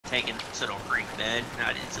taking this little creek bed.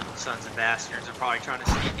 Now these little sons of bastards are probably trying to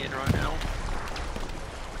sneak in right now.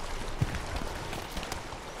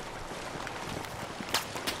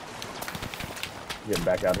 Getting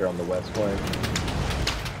back out here on the west flank.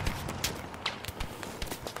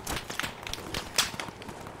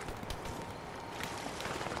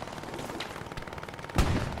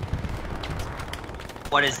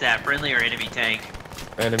 What is that? Friendly or enemy tank?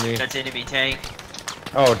 Enemy. That's enemy tank.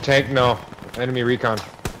 Oh, tank, no. Enemy recon.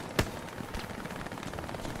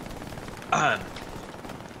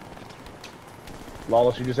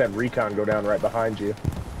 Lawless, you just had recon go down right behind you.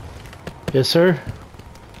 Yes, sir.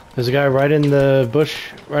 There's a guy right in the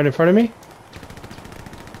bush right in front of me.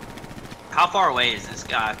 How far away is this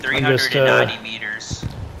guy? 390 meters.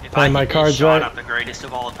 If I my hit this cards shot, right. I'm the greatest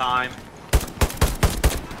of all time.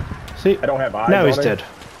 See? I don't have eyes now on he's him. dead.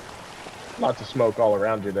 Lots of smoke all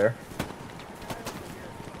around you there.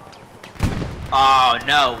 Oh,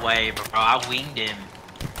 no way, bro. I winged him.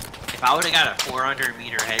 If I would have got a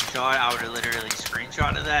 400-meter headshot, I would have literally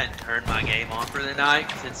screenshotted that and turned my game on for the night,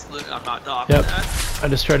 since I'm not talking that. I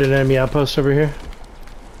destroyed an enemy outpost over here.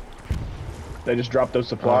 They just dropped those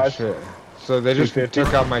supplies. Oh, shit. So they just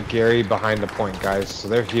took out my Gary behind the point, guys. So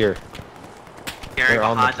they're here. Gary They're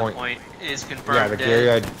on behind the the point. point is confirmed Yeah, the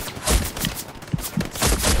dead. Gary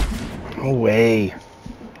No way.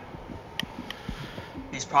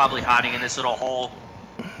 He's probably hiding in this little hole.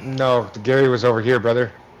 No, the Gary was over here,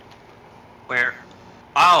 brother. Where?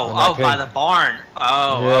 Oh, On oh, that by pin. the barn.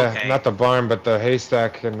 Oh, Yeah, okay. not the barn, but the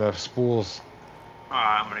haystack and the spools.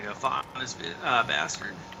 Alright, I'm gonna go find this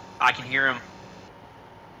bastard. I can hear him.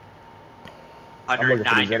 I'm looking for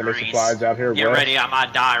 109 these enemy degrees. supplies out here. Get west. ready, I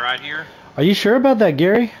might die right here. Are you sure about that,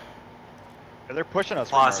 Gary? Yeah, they're pushing us.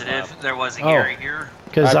 From our Positive. left. There was a Oh. Gary here.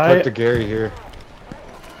 Because I put the Gary here.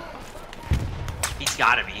 He's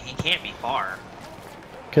gotta be. He can't be far.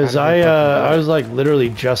 I was like literally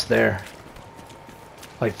just there.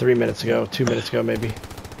 Like 3 minutes ago, 2 minutes ago maybe.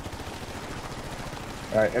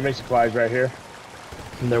 Alright, enemy supplies right here.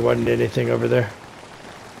 And there wasn't anything over there.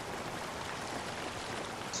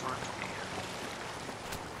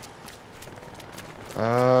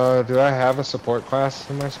 Do I have a support class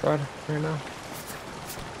in my squad right now?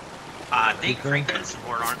 I think Creek can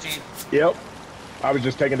support, aren't you? Yep. I was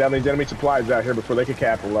just taking down these enemy supplies out here before they could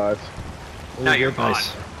capitalize. No, you're fine.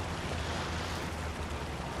 Nice.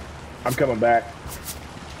 I'm coming back.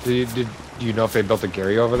 Do you know if they built a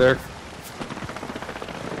Gary over there?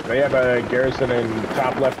 They have a garrison in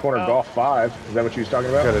top left corner, Golf 5. Is that what you was talking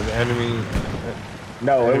about? Got an enemy.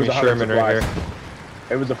 No, it was enemy 100 Sherman supplies. right here.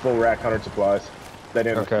 It was a full rack, 100 supplies. They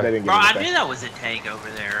didn't. Okay. They didn't Bro, get I anything. knew that was a tank over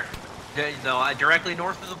there. Though, directly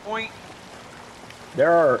north of the point.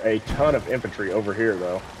 There are a ton of infantry over here,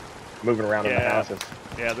 though, moving around in the houses.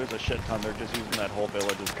 Yeah, there's a shit ton. They're just using that whole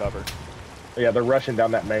village as cover. Yeah, they're rushing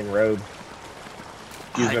down that main road.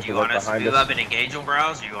 Using it Do to you look want us to behind move us. up and engage them,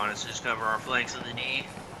 bros? Or do you want us to just cover our flanks with the knee?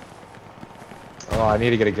 Oh, I need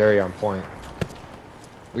to get a Gary on point.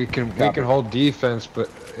 We can hold defense, but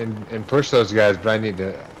and push those guys. But I need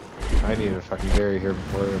a fucking Gary here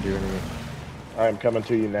before they do anything. I am coming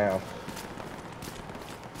to you now.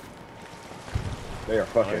 They are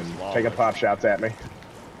fucking taking pop shots at me.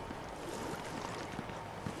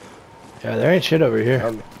 Yeah, there ain't shit over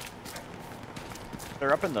here.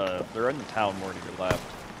 They're up in the town more to your left.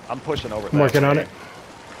 I'm pushing over. I'm working on it.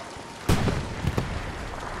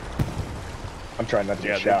 I'm trying not to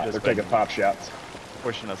Yeah, get shot. they've They're just taking been- pop shots.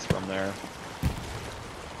 Pushing us from there.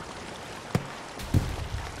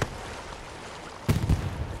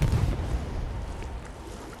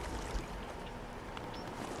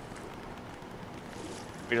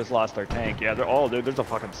 We just lost our tank. Yeah, there's a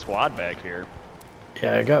fucking squad back here.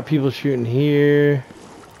 Yeah, I got people shooting here.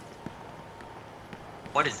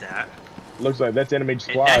 What is that? Looks like that's enemy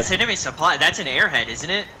supplies. That's enemy supply. That's an airhead, isn't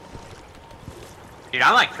it? Dude,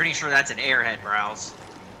 I'm like pretty sure that's an airhead, bros.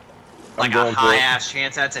 Like a going for high it. ass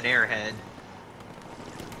chance that's an airhead.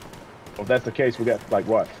 Well, if that's the case, we got like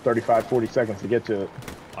what, 35, 40 seconds to get to it.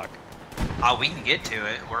 Fuck. Oh, we can get to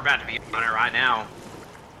it. We're about to be on it right now.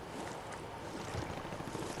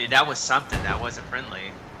 Dude, that was something. That wasn't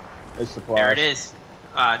friendly. It's supplies. There it is.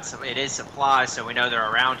 It is supplies, so we know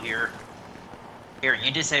they're around here. Here,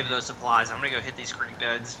 you disable those supplies. I'm gonna go hit these creek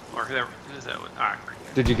beds, or who's that with? Alright, creek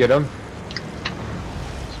beds. Did you get them?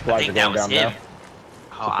 I Supplies think are that going was down him. now.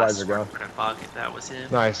 Oh, Supplies I are swear gone. to fuck if that was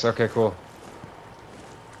him. Nice. Okay, cool.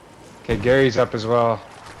 Okay, Gary's up as well.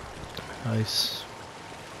 Nice.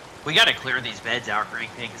 We gotta clear these beds out, Creek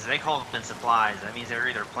Pig, because they call them supplies. That means they're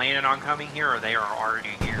either planning on coming here or they are already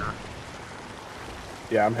here.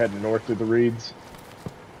 Yeah, I'm heading north through the reeds.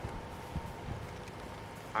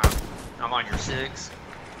 I'm on your 6.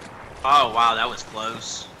 Oh, wow, that was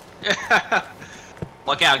close.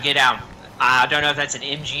 Look out, get out. I don't know if that's an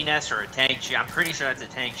MG nest or a tank shoot. I'm pretty sure that's a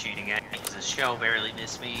tank shooting at me because the shell barely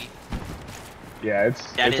missed me. Yeah,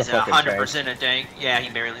 it's That it's is a fucking 100% tank. a tank. Yeah,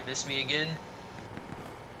 he barely missed me again.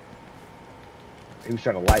 He was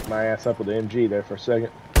trying to light my ass up with the MG there for a second.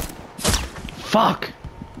 Fuck!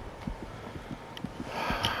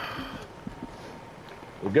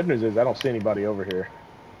 The good news is I don't see anybody over here.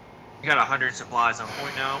 You got 100 supplies on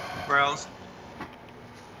point now, Browse.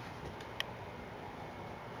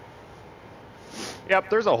 Yep,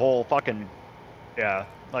 there's a whole fucking, yeah,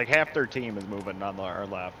 like half their team is moving on our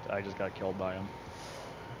left. I just got killed by them.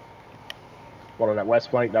 One on that west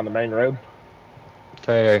flank down the main road.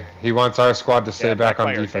 Okay, he wants our squad to stay Yeah, back on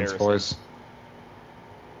backfire defense, Garrison. boys.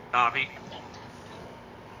 Copy.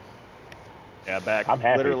 Yeah, back I'm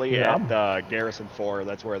happy. literally Yeah, at Garrison 4.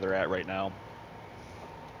 That's where they're at right now.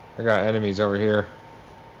 I got enemies over here.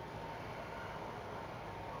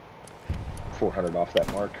 400 off that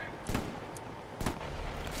mark.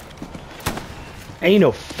 Ain't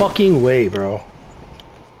no fucking way, bro.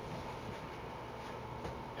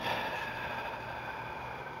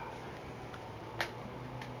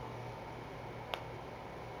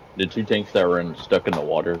 The 2 tanks that were stuck in the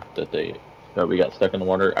water that we got stuck in the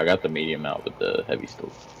water, I got the medium out, but the heavy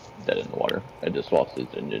still dead in the water. I just lost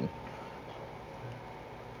its engine.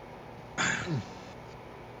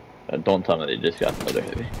 Don't tell me they just got another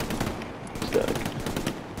heavy. Stuck.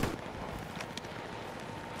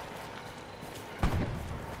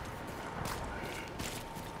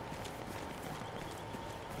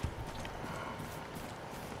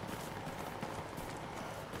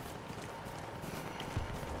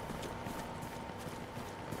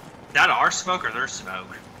 Is that our smoke or their smoke?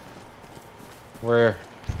 Where?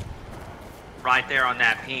 Right there on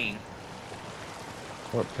that ping.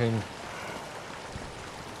 What ping?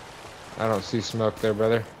 I don't see smoke there,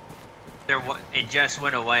 brother. It just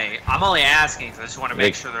went away. I'm only asking because I just want to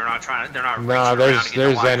make sure they're not reaching No, around there's to get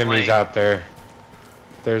the white enemies flame. out there.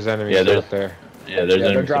 There's enemies Yeah, out there. Yeah, there's Yeah, they're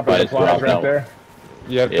enemy dropping supplies dropped right out. there.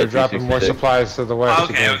 Yep, Yeah, they're dropping more 366. supplies to the west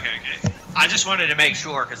Okay, again. okay. I just wanted to make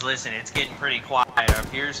sure because listen, it's getting pretty quiet up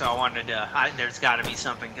here, so I wanted to. There's got to be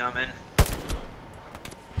something coming.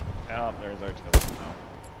 Oh, there's artillery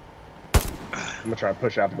now. I'm gonna try to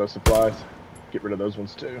push out those supplies. Get rid of those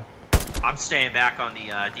ones too. I'm staying back on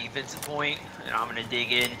the defensive point, and I'm gonna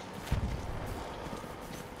dig in.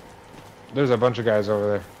 There's a bunch of guys over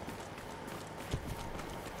there.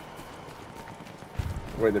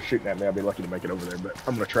 The way they're shooting at me, I'll be lucky to make it over there, but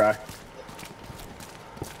I'm gonna try.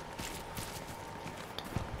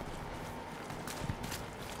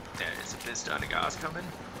 There is a fist ton of guys coming.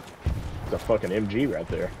 It's a fucking MG right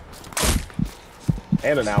there.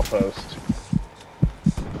 And an outpost.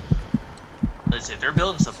 Listen, if they're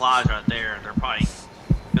building supplies right there, they're probably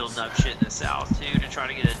building up shit in the south too to try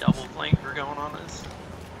to get a double flanker going on us.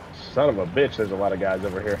 Son of a bitch, there's a lot of guys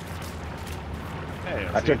over here. Hey,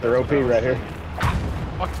 I took their OP right here.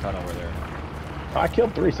 Fuck ton over there. I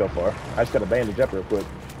killed 3 so far. I just got to bandage up real quick.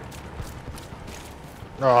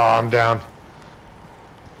 Oh, I'm down.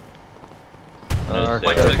 What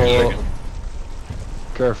took you? Careful.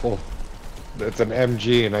 Careful. It's an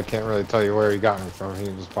MG, and I can't really tell you where he got me from. He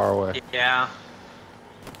was far away. Yeah.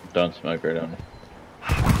 Don't smoke right on it.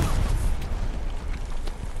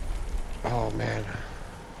 Oh man,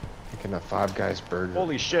 I can have 5 guys burger.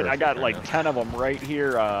 Holy shit, I got like 10 of them right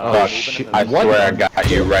here. Oh, moving shit. in the- I swear I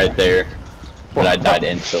got you right there, but I died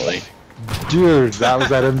instantly. Dude, that was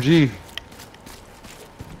that MG.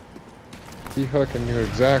 He fucking knew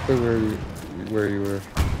exactly where you were.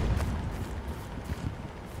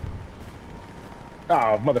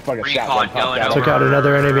 Oh, motherfucking Recon shotgun popped going out. over. Took out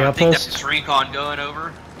another enemy I think outpost. that's recon going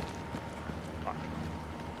over.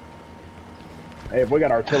 Hey, if we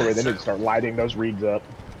got artillery, they need to start lighting those reeds up.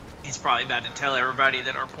 He's probably about to tell everybody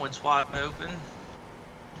that our point's wide open.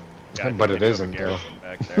 Yeah, I But think it they do have a isn't, though. garrison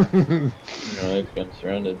back there. You know, it's been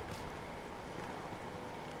surrounded.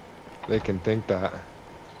 They can think that.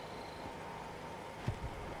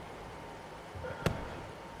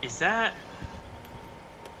 Is that?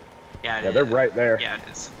 Yeah, it Yeah, is. they're right there. Yeah, it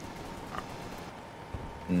is.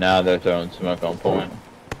 Now they're throwing smoke on point.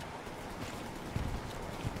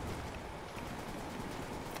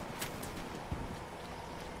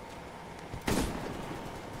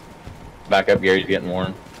 Back up, Gary's getting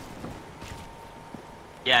worn.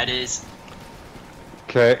 Yeah, it is.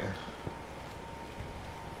 Okay,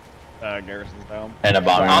 Garrison's down. And a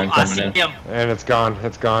bomber Oh, run I coming see in. him. and it's gone.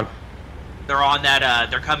 It's gone. They're on that.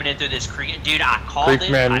 They're coming in through this creek. Dude, I called Creek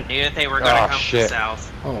it. man. I knew that they were gonna Oh, come shit. from the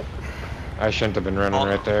south. Oh, I shouldn't have been running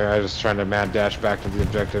right there. I was trying to mad dash back to the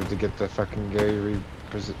objective to get the fucking Gary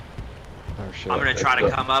Oh shit. I'm gonna try to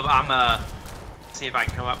come up. See if I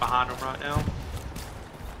can come up behind him right now.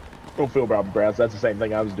 Don't feel bad, Brass. That's the same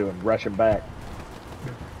thing I was doing, rushing back.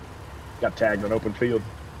 Got tagged on open field.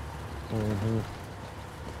 Mm-hmm.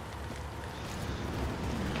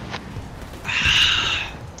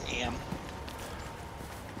 Damn.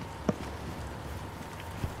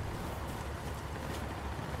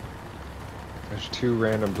 There's 2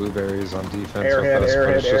 random blueberries on defense Airhead, with us, but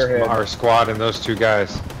it's just airhead. our squad and those 2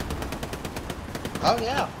 guys. Oh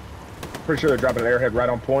yeah. Pretty sure they're dropping an airhead right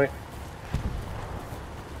on point.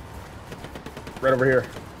 Right over here.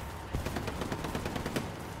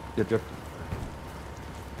 Yep.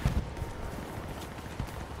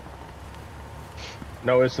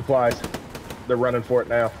 No, it's supplies. They're running for it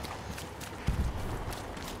now.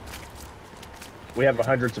 We have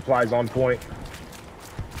 100 supplies on point.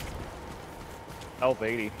 Health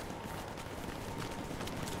 80.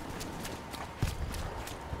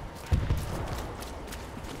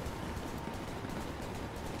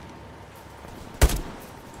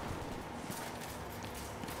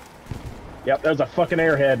 Yep, there's a fucking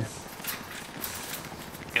airhead.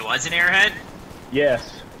 It was an airhead?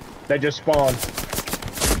 Yes. They just spawned.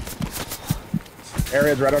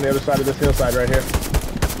 Airhead's right on the other side of this hillside right here.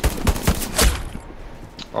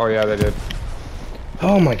 Oh yeah, they did.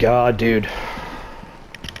 Oh my god, dude.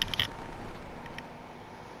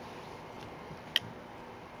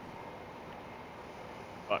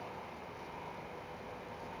 Fuck.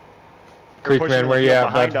 Creekman, where you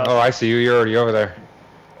at, bud? Oh, I see you. You're already over there.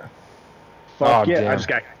 Fuck Oh, yeah, damn. I just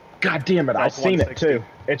got... God damn it, I South seen it 160. too.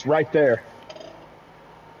 It's right there.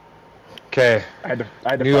 Okay. I had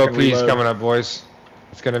to New fucking OP's reload. coming up, boys.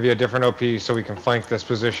 It's gonna be a different OP so we can flank this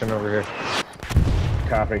position over here.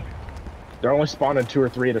 Copy. They're only spawning 2 or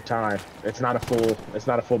 3 at a time. It's not a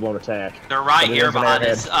full-blown attack. They're right But it here is an behind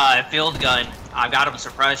airhead. this field gun. I've got them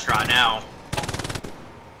suppressed right now.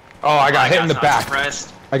 Oh, I got hit in the not back.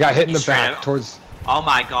 Suppressed. I got hit in the Straight back up. towards... Oh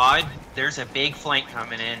my god, there's a big flank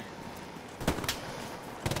coming in.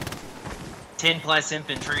 10 plus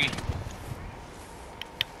infantry.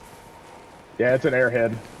 Yeah, it's an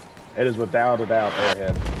airhead. It is without a doubt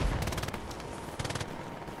airhead.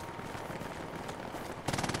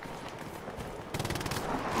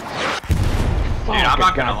 Dude, I'm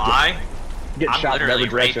not gonna lie. Get I'm shot in literally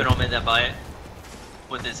every raping direction. them in the butt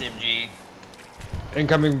with this MG.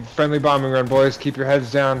 Incoming friendly bombing run, boys. Keep your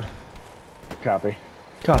heads down. Copy.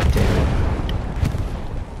 God damn it.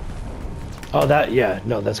 Oh, that, yeah,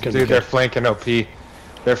 no, that's gonna Dude, be they're good. flanking OP.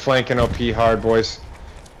 They're flanking OP hard, boys.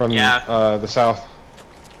 From Yeah. the south.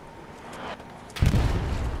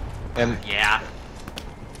 And Yeah.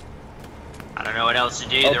 I don't know what else to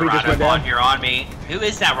do. Oh, They're he right just up went on down. here on me. Who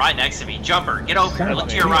is that right next to me? Jumper, get over Son here. of Look a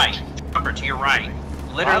to your bitch. right. Jumper, to your right.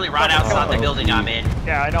 Literally I'm right fucking outside the going. building I'm in.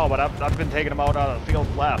 Yeah, I know, but I've been taking them out on the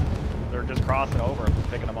field left. They're just crossing over and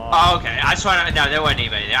picking them off. Oh, okay. I just want to. No, there wasn't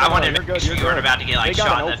anybody there. I No, wanted you're to good, make sure you're you weren't good. about to get like They got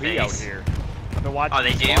shot an in the OP out face. here. I've been watching Oh,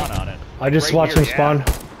 they them do? spawn on it. I just Right watched here, them yeah.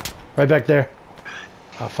 spawn. Right back there.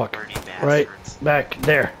 Oh, fuck. Dirty Right bastards. back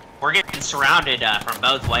there. We're getting surrounded from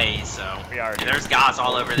both ways, so We are, dude. there's guys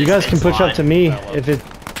all over this. You guys can fence push line. up to me Fellow.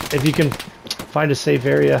 if you can find a safe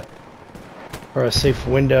area or a safe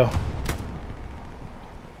window.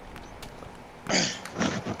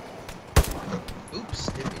 Oops,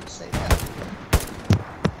 didn't mean to say that.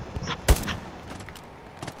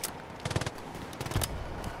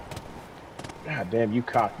 God damn, you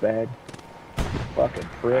cockbag. Fucking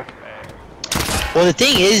prick. Well, the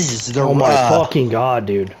thing is the Oh my fucking god,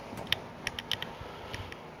 dude.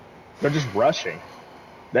 They're just rushing.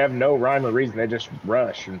 They have no rhyme or reason. They just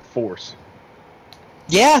rush and force.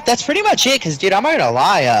 yeah, that's pretty much it. Cause dude, I'm not gonna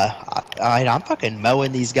lie. I'm fucking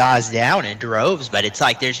mowing these guys down in droves, but it's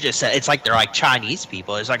like there's just it's like they're like Chinese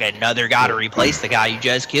people. It's like another guy to replace the guy you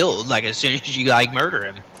just killed. Like as soon as you like murder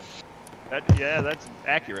him. Yeah, that's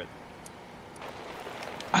accurate.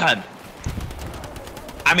 I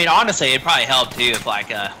mean, honestly, it'd probably help too if like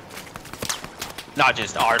not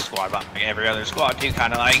just our squad, but like every other squad too,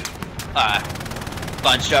 kind of like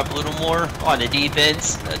bunched up a little more on the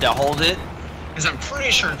defense to hold it. Because I'm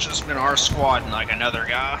pretty sure it's just been our squad and like another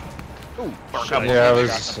guy. Ooh, Or a couple yeah, it of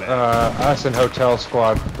was us and Hotel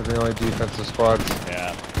Squad were the only defensive squads.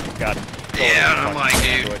 Yeah, got. Yeah, and I'm like,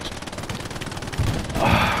 dude. Sandwiched.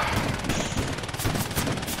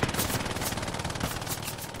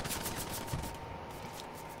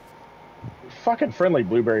 Fucking friendly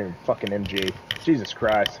blueberry and fucking MG. Jesus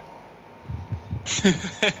Christ.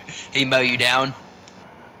 He mow you down.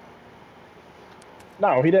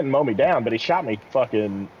 No, he didn't mow me down, but he shot me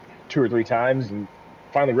fucking 2 or 3 times and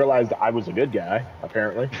finally realized I was a good guy,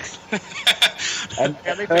 apparently. And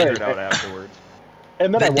Yeah, they figured it out afterwards.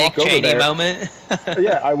 And then The I Dick walk over Cheney there. moment.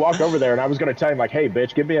 Yeah, I walk over there and I was gonna tell him like, "Hey,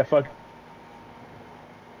 bitch, give me a fuck."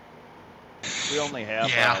 We only have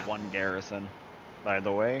Yeah. 1 garrison, by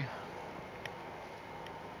the way.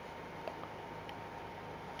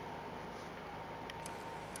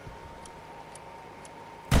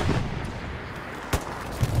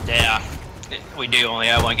 Yeah, we do only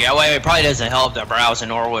have 1 guy. Well, it probably doesn't help that Browse and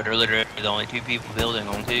Norwood are literally the only 2 people building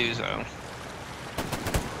them too. So,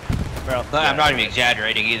 Well, but I'm not even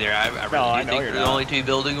exaggerating either. I really No, I do know think you're we're the not. only 2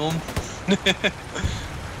 building them.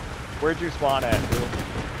 Where'd you spawn at, dude?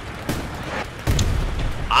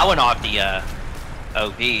 I went off the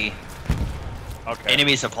OP. Okay.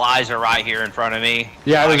 Enemy supplies are right here in front of me.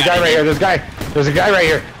 Yeah, there's a guy right here. There's a guy right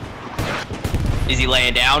here. Is he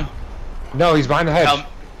laying down? No, he's behind the hedge.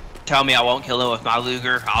 Tell me I won't kill him with my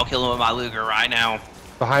Luger. I'll kill him with my Luger right now.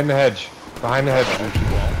 Behind the hedge. Behind the hedge.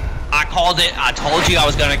 I called it. I told you I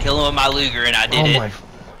was gonna kill him with my Luger, and I did it. my...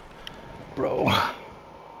 Bro.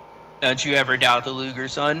 Don't you ever doubt the Luger,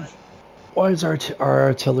 son. Why is our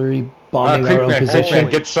artillery bombing our own Creekman, position?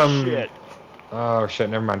 Creekman, get some... Shit. Oh, shit,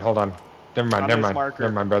 never mind. Hold on. Never mind, On never this mind. marker.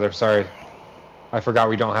 Never mind, brother. Sorry. I forgot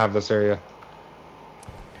we don't have this area.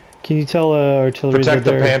 Can you tell artillery Protect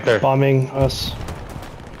that the they're Panther. bombing us?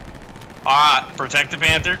 Alright, protect the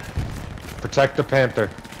Panther. Protect the Panther.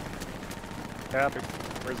 Yeah,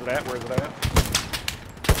 where's it at? Where's it at?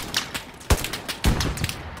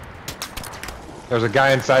 There's a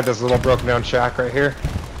guy inside this little broken down shack right here.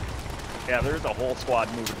 Yeah, there's a whole squad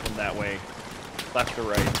moving from that way. Left to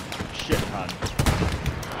right. Shit ton.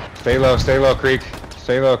 Stay low, Creek.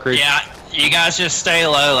 Stay low, Creek. Yeah, you guys just stay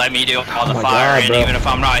low. Let me do all the my fire, God, and bro. even if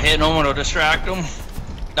I'm not hitting them, it'll distract them.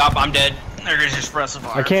 Nope, I'm dead. They're gonna just press the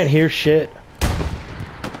fire. I can't hear shit.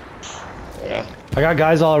 Yeah. I got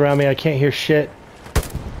guys all around me. I can't hear shit.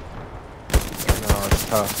 No, it's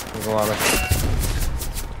tough. There's a lot of...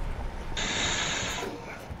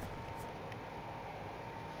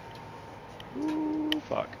 Ooh,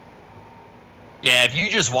 fuck. Yeah, if you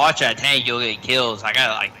just watch that tank, you'll get kills. I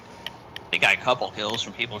got like, I think I got a couple kills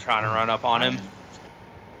from people trying to run up on him.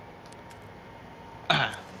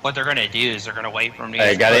 What they're gonna do is they're gonna wait for him to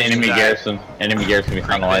Hey, get got an close to enemy that. garrison. Enemy garrison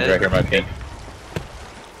behind the lines right here, my ping.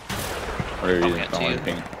 Whatever I'll you get call to my you.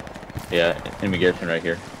 ping. Yeah, enemy garrison right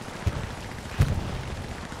here.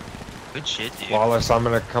 Good shit, dude. Wallace, I'm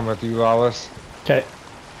gonna come with you, Wallace. Okay.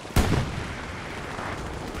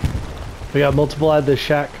 We got multiple at this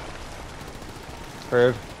shack.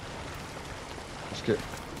 Heard. Let's get...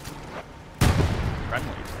 Friendly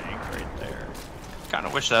tank right there. Kind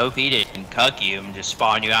of wish the OP didn't cuck you and just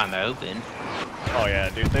spawn you out in the open. Oh yeah,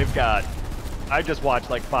 dude, they've got... I just watched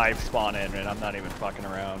like 5 spawn in and I'm not even fucking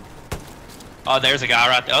around. Oh, there's a guy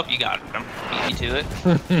right there. Oh, you got him. Beat me to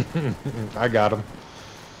it. I got him.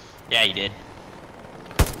 Yeah, you did.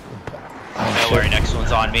 Oh, Don't worry, next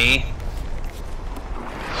one's on me.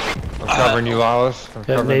 I'm covering you, Wallace. I'm Yeah,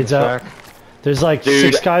 covering nades the out. shack. There's like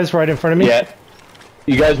Dude. 6 guys right in front of me. Yeah.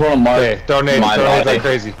 You guys want to mark Hey, throw nades my like body?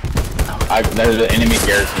 crazy. There's an enemy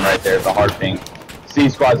garrison right there. The hard ping. C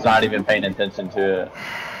squad's not even paying attention to it.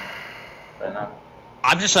 Right now.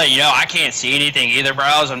 I'm just letting you know, I can't see anything either,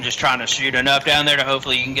 bros. I'm just trying to shoot enough down there to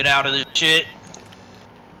hopefully you can get out of this shit.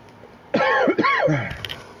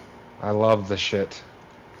 I love the shit.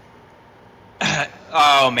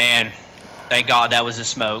 Oh, man. Thank God that was a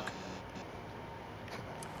smoke.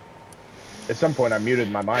 At some point, I muted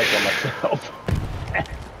my mic on myself.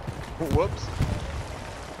 Whoops.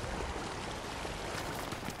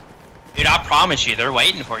 Dude, I promise you, they're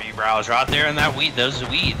waiting for you, bros. Right there in that weed, those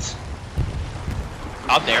weeds.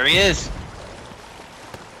 Oh, there he is.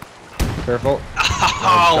 Careful.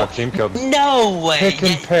 Oh, Got team killed. no way. Pick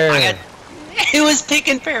and Yeah, pair. I got, it was Pick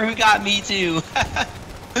and Pair who got me, too.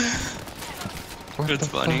 What That's the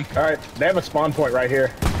funny. fuck? All right, they have a spawn point right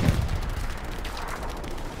here.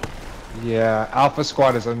 Yeah, Alpha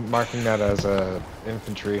Squad is marking that as a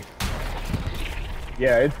infantry.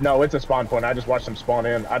 Yeah, it's a spawn point. I just watched them spawn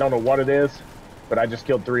in. I don't know what it is, but I just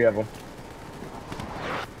killed 3 of them.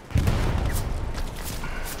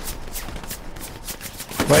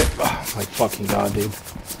 Wait, oh my fucking god, dude.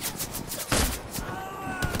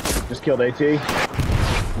 Just killed AT.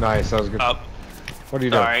 Nice, that was good. Oh, What are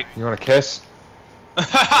you doing? sorry. You want a kiss? no,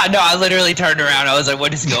 I literally turned around. I was like,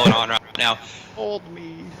 what is going on right now? Hold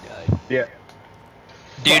me. Yeah.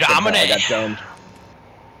 Dude, Fucking I'm hell, gonna... I got domed.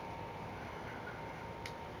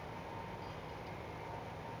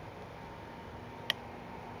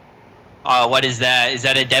 What is that? Is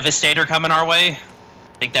that a Devastator coming our way?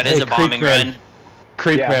 I think that is Hey, a bombing Creekman. run.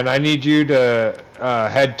 Creekman, I need you to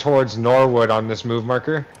head towards Norwood on this move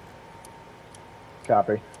marker.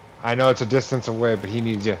 Copy. I know it's a distance away, but he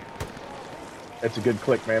needs you. It's a good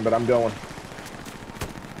click, man, but I'm going.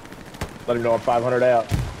 Let him know I'm 500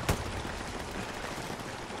 out.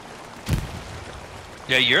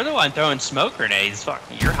 Yeah, you're the one throwing smoke grenades. Fuck,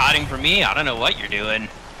 you're hiding from me. I don't know what you're doing.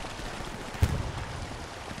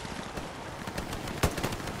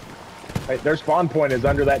 Hey, their spawn point is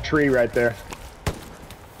under that tree right there.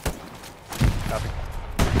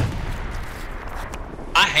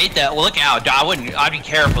 I hate that. Well, look out. I'd be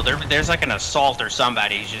careful. There's like an assault or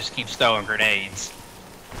somebody who just keeps throwing grenades.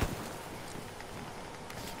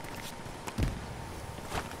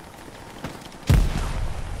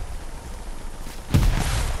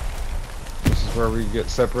 This is where we get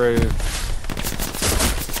separated.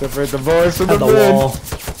 Separate the boys from the wall.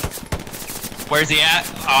 Where's he at?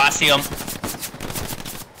 Oh, I see him.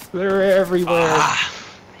 They're everywhere. Ah,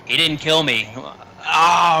 he didn't kill me.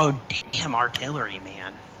 Oh, damn artillery,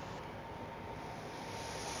 man.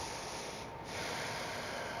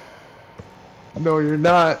 No, you're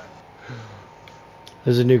not.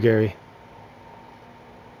 There's a new Gary.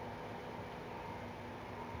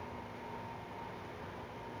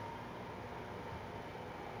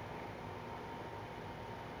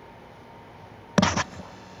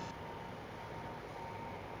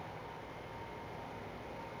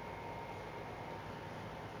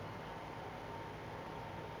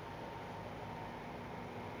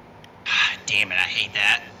 Damn it, I hate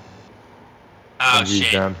that. Oh,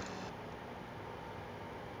 shit. Down.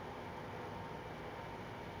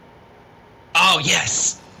 Oh,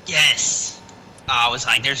 yes. Yes. I was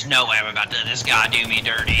like, there's no way I'm about to let this guy do me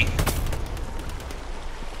dirty.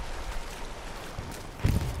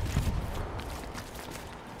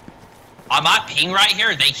 On my ping right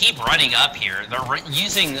here, they keep running up here. They're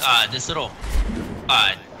using this little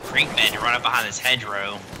creek bed to run up behind this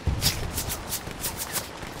hedgerow.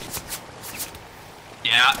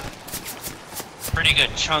 Yeah. Pretty good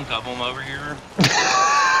chunk of them over here.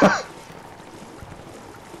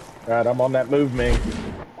 Alright, I'm on that move, man.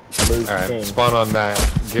 Alright, spawn on that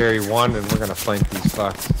Gary 1 and we're gonna flank these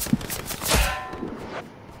fucks.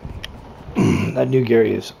 That new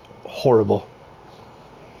Gary is horrible.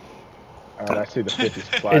 Alright, I see the 50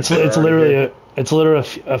 supplies. It's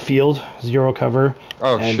literally a field, zero cover,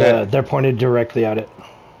 Oh, and shit. they're pointed directly at it.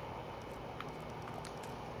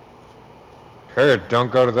 Heard, don't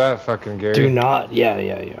go to that fucking Gary. Do not. Yeah.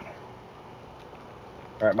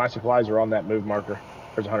 Alright, my supplies are on that move marker.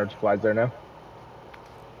 There's 100 supplies there now.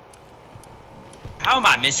 How am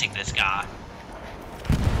I missing this guy?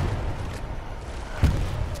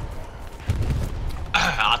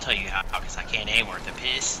 I'll tell you how, because I can't aim worth a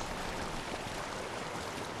piss.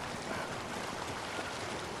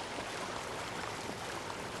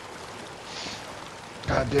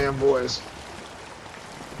 Goddamn boys.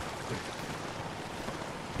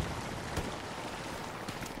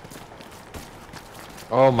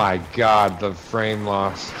 Oh my god, the frame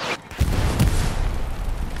loss.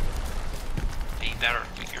 You better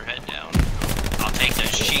keep your head down. I'll take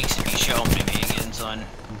those cheeks if you show them to me again, son.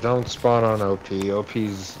 Don't spawn on OP.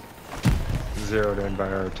 OP's zeroed in by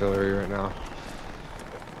artillery right now.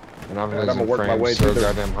 And I'm Alright, losing work my way frames so through the-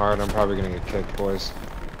 goddamn hard, I'm probably gonna get kicked, boys.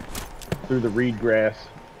 Through the reed grass.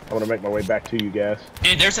 I want to make my way back to you guys.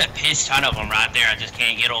 Dude, there's a piss ton of them right there. I just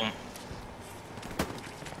can't get them.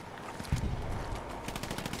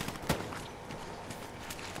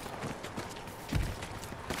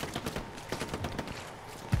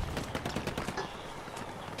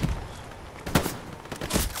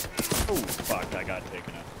 Oh, fuck, I got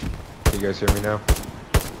taken out. You guys hear me now?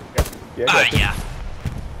 Yeah, gotcha. Yeah.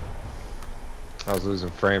 I was losing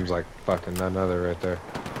frames like fucking none other right there.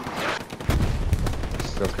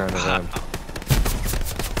 Still kind of on.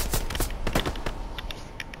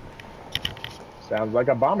 Sounds like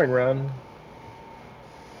a bombing run.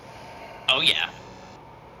 Oh, yeah.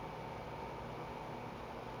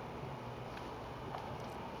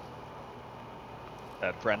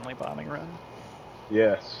 That friendly bombing run?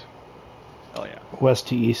 Yes. Hell yeah. West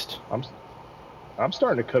to east. I'm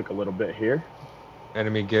starting to cook a little bit here.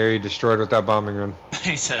 Enemy Gary destroyed with that bombing run.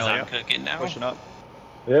 He says Hell I'm yeah. cooking now. Pushing up.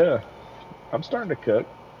 Yeah. I'm starting to cook.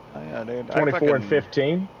 Oh yeah, dude. 24 and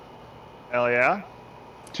 15. Hell yeah.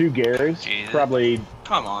 2 Garys. Jesus. Probably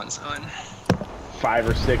Come on, son. 5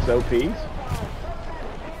 or 6 OPs.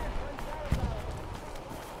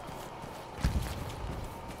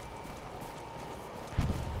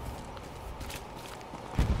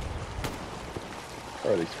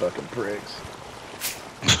 Where are these fucking pricks?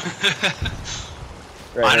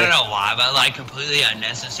 Right I don't here. know why, but like completely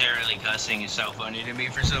unnecessarily cussing is so funny to me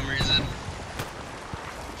for some reason.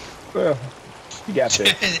 Well, you got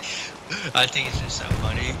this. I think it's just so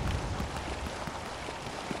funny.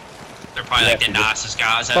 They're probably You like have the to just nicest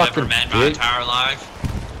guys I've ever fucking met in my dick. entire life.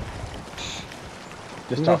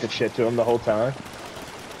 Just talking shit to him the whole time.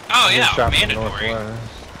 Oh Get yeah, shot from mandatory.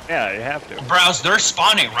 northwest. Yeah, you have to. Bros, they're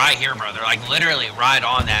spawning right here, brother. Like literally right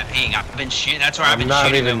on that ping. I've been shooting. That's where I've I'm been not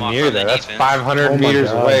shooting even them off near from there. the That's defense. 500 Oh my meters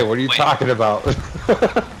God. away. What are you Wait. talking about? Who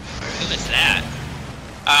is that?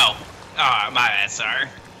 Oh, my bad. Sorry.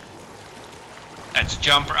 That's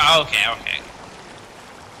jumper. Oh, okay.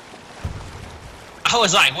 I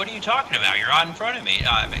was like, what are you talking about? You're right in front of me. Oh,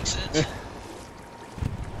 that makes sense.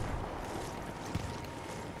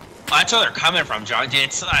 That's where they're coming from, John.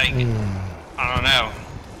 It's like, I don't know.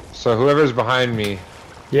 So whoever's behind me,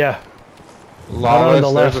 Yeah. Lawless,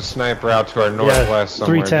 the there's left. a sniper out to our northwest Yeah.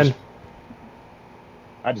 somewhere. 310.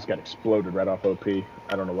 I just got exploded right off OP.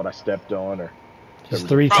 I don't know what I stepped on or. It's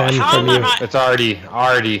 310 Bro, how from am I you. not- It's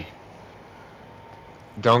already.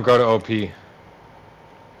 Don't go to OP.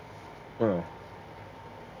 Oh.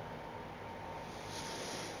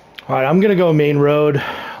 Alright, I'm gonna go main road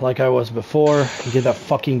like I was before and get that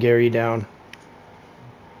fucking Gary down.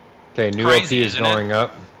 Okay, new Crazy, OP is isn't it? going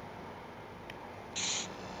up.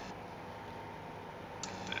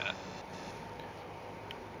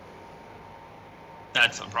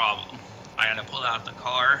 That's the problem. I gotta pull out the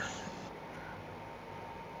car.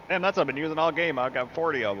 Damn, that's what I've been using all game. I've got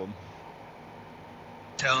 40 of them.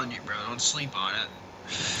 Telling you, bro, don't sleep on it.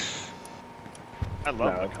 I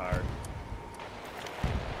love No. the car.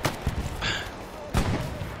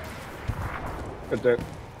 Right there.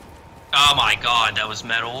 Oh my god, that was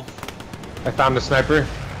metal. I found a sniper.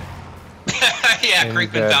 Yeah, And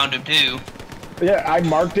Creekman dead. found him too. Yeah, I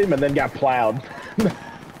marked him and then got plowed.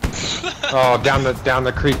 Oh, down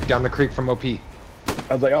the creek from OP. I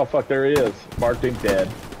was like, oh fuck, there he is. Marked him dead.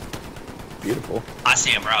 Beautiful. I see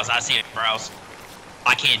him, bros. I see him, bros.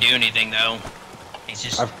 I can't do anything though. He's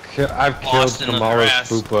just. I've killed Lost in the Kamala's grass.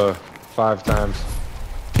 Poopa 5 times.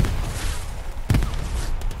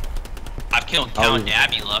 I've killed Count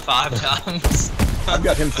Dabula 5 times. I've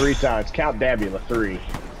got him 3 times. Count Dabula 3.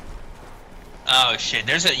 Oh shit,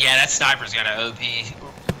 there's a that sniper's got an OP.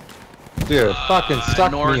 Dude, fucking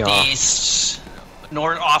stuck me off. Northeast,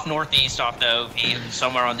 northeast off the OP,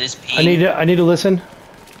 somewhere on this peak. I need to listen.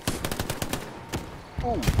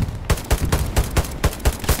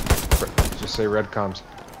 Just say red comms.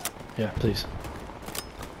 Yeah, please.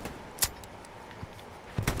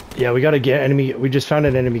 Yeah, we gotta get enemy. We just found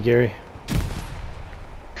an enemy, Gary.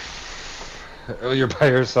 Oh, you're by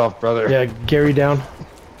yourself, brother. Yeah, Gary down.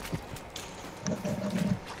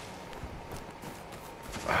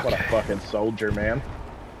 What a fucking soldier, man.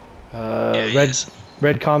 Yeah, he Red is.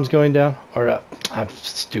 comms going down. Or I'm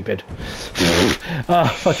stupid.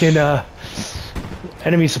 Fucking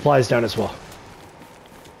enemy supplies down as well.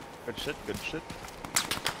 Good shit, good shit.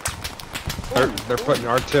 They're putting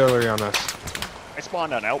artillery on us. I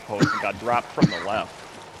spawned on outpost and got dropped from the left.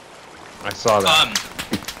 I saw that.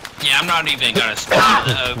 Yeah, I'm not even gonna spawn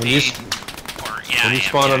the OP. When you when you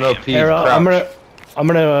spawn on OP, Arrow, crouch. I'm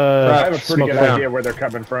gonna I have a pretty smoke good down. idea where they're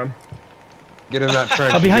coming from. Get in that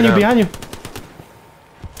trench. Oh, behind you, get down. behind you.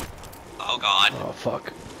 Oh god. Oh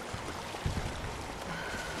fuck.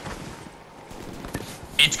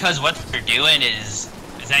 It's cause what they're doing is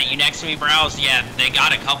that you next to me, bros? Yeah, they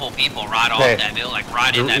got a couple people right off Okay. that building, like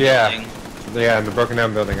right in that Yeah. building. Yeah, in the broken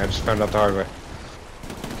down building. I just found out the hard way.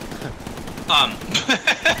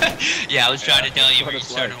 Yeah, I was trying to tell you where what you it's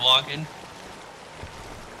started walking.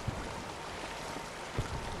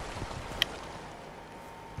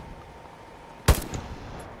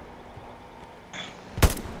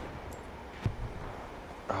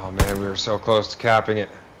 Oh man, we were so close to capping it.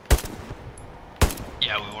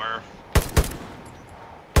 Yeah, we were.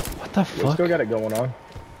 What the We fuck? still got it going on.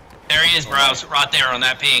 There he is, bros, right there on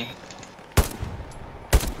that ping.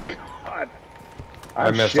 God. I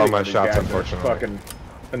I'm missed all shitting my for these shots, guys in this unfortunately. Fucking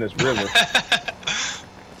in this river.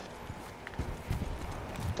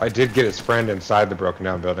 I did get his friend inside the broken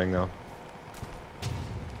down building though.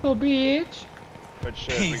 Oh bitch. Good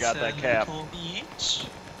shit, we got that cap.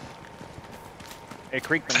 Hey,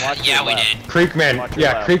 Creekman, watch Yeah, your we left. did. Creekman, Watch your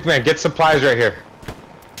yeah, left. Creekman, get supplies right here.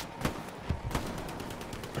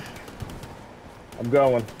 I'm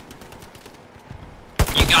going.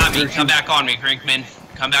 You got me. Come back on me, Crinkman.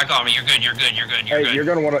 Come back on me. You're good. You're good. You're good. You're Hey, good.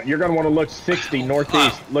 you're gonna want to look 60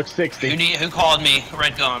 northeast. Look 60. Who called me?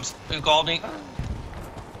 Red Gums. Who called me?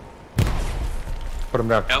 Put him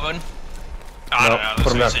down. No one? I No, don't know.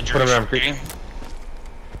 put him This down, is put him down, injuries.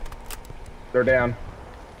 They're down.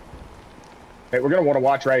 Hey, we're gonna want to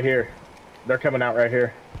watch right here. They're coming out right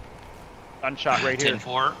here. Gunshot right here.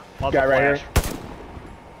 10-4. Guy right here.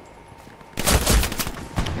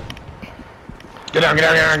 Get down, get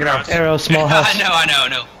down, get down, get down. Arrow, small house. I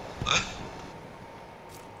know.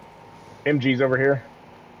 MG's over here.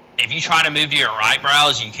 If you try to move to your right,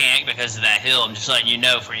 Browse, you can't because of that hill. I'm just letting you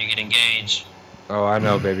know before you get engaged. Oh, I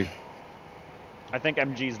know, baby. I think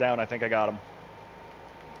MG's down. I think I got him.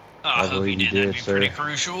 Oh, I hope you did. That'd be pretty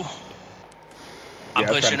crucial. I'm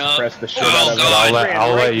pushing up. The shit Oh, God.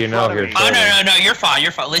 I'll let you know here. Oh, no, you're fine,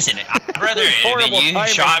 you're fine. Listen, I'd rather it have been you who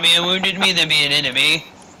shot me and wounded me than be an enemy.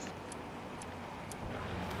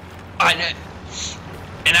 I know.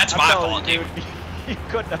 And that's my fault, dude. You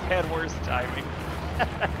couldn't have had worse timing.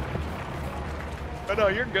 But no,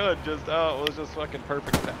 you're good. Just, it was just fucking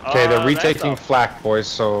perfect. Okay, they're retaking flak, boys,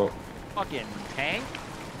 so... Fucking tank?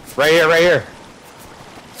 Right here, right here.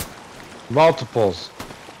 Multiples.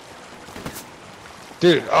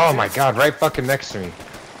 Dude, oh my god, right fucking next to me.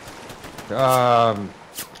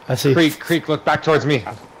 I see. Creek, look back towards me.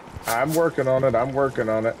 I'm working on it.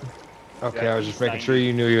 Okay, Yeah, I was just East making 90. sure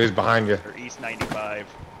you knew he was behind you. Or East 95.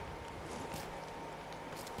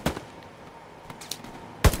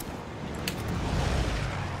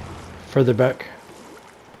 Further back.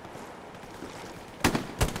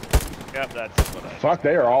 Yep, that's what I... Fuck,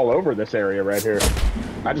 they are all over this area right here.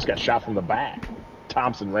 I just got shot from the back.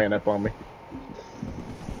 Thompson ran up on me.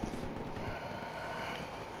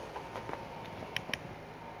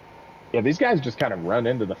 Yeah, these guys just kind of run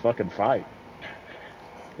into the fucking fight.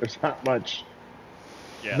 There's not much...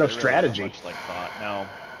 Yeah, no there really strategy. isn't much like thought, no.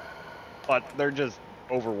 But they're just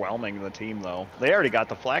overwhelming the team, though. They already got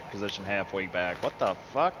the flak position halfway back. What the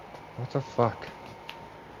fuck? What the fuck?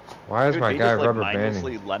 Why is Dude, my they guy just, like, rubber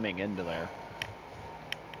mindlessly banding? lemming into there.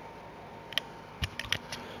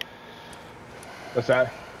 What's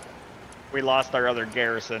that? We lost our other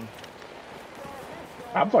garrison.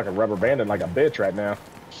 I'm fucking rubber banding like a bitch right now.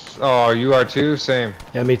 Oh, you are too? Same.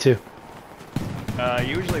 Yeah, me too.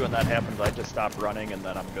 Usually when that happens, I just stop running and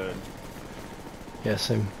then I'm good. Yeah,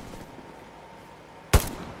 same.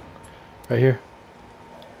 Right here.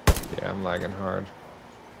 Yeah, I'm lagging hard.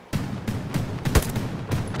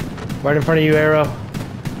 Right in front of you, Arrow.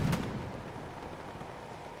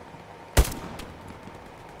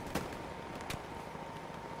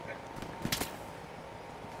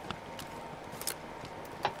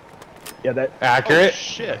 Yeah, that... Accurate? Oh,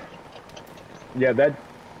 shit. Yeah, that...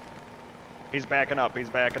 He's backing up. He's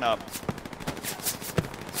backing up.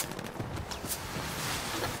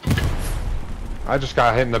 I just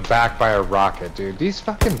got hit in the back by a rocket, dude. These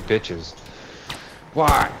fucking bitches.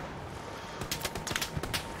 Why?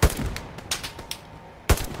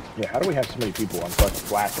 Yeah, how do we have so many people on fucking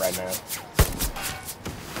flak right now?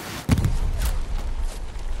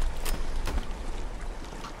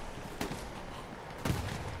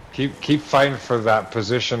 Keep fighting for that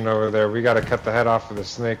position over there. We gotta cut the head off of the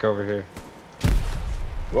snake over here.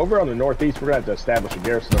 Over on the northeast, we're gonna have to establish a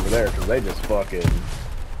garrison over there because they just fucking...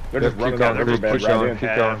 They're just running down going, riverbed keep right going, in.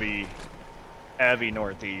 keep going. Heavy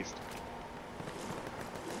northeast.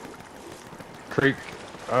 Creek.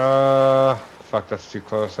 Fuck, that's too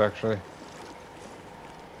close, actually.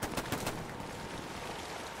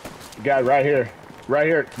 Guy right here. Right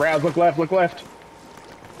here. Browse, look left, look left.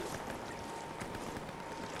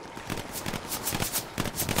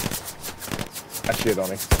 That shit on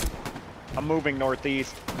him. I'm moving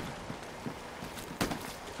northeast.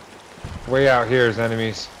 Way out here is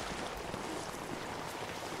enemies.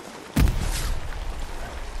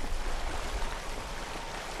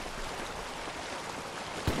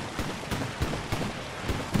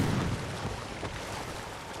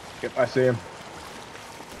 Yep, I see him.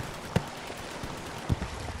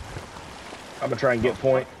 I'm gonna try and get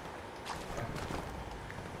point.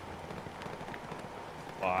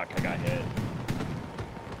 Fuck, I got hit.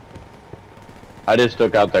 I just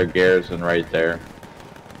took out their garrison right there.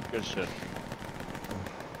 Good shit.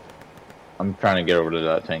 I'm trying to get over to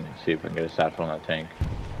that tank and see if I can get a satchel on that tank.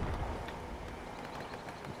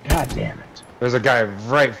 God damn it. There's a guy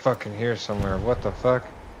right fucking here somewhere. What the fuck?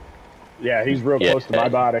 Yeah, he's real close to my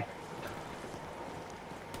body.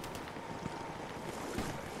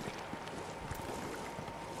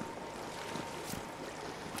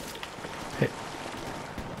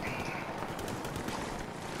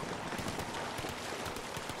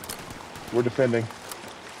 We're defending.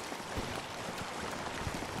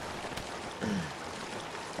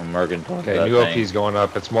 I'm working towards Okay, that new tank. OP's going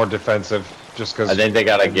up. It's more defensive, just because. I think they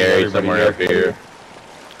got a Gary somewhere up here.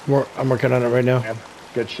 I'm working on it right now. Yeah,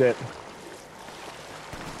 good shit.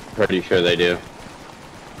 Pretty sure they do.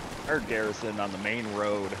 Our garrison on the main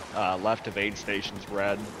road, left of aid station's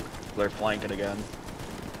red. They're flanking again.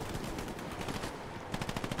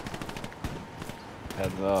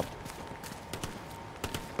 Heads up.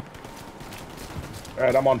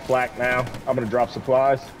 Alright, I'm on flak now. I'm gonna drop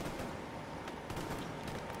supplies.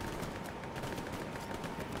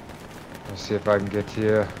 Let's see if I can get to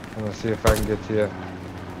you. I'm gonna see if I can get to you.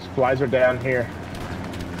 Supplies are down here.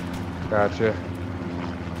 Gotcha.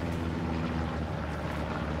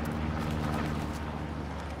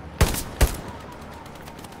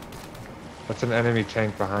 That's an enemy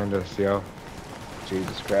tank behind us, yo.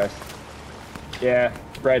 Jesus Christ. Yeah,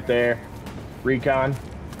 right there. Recon.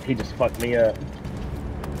 He just fucked me up.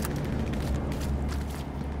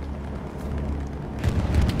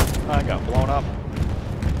 I got blown up.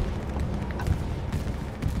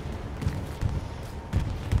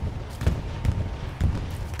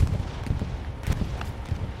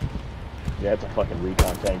 Yeah, it's a fucking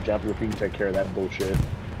recon tank. Jump if you can take care of that bullshit.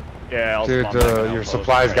 Yeah, I'll Dude, spawn back on your outpost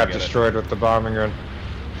supplies and try got to get it. destroyed with the bombing run.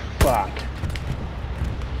 Fuck.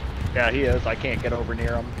 Yeah, he is. I can't get over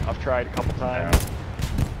near him. I've tried a couple times.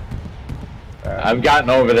 I've gotten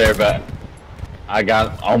over there, but I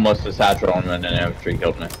got almost a satchel on and an infantry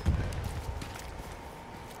killed me.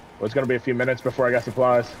 Well, it's gonna be a few minutes before I got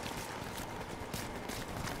supplies.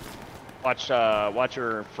 Watch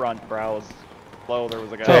your front browse. Low, there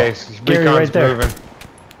was a guy. Okay, Gary, recon's right there. moving.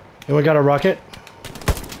 Anyone got a rocket?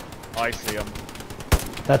 Oh, I see him.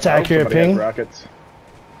 That's I hope accurate somebody has ping. rockets.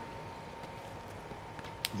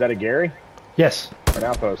 Is that a Gary? Yes, Or an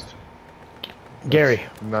outpost? Gary.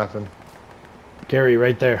 Nothing. Gary,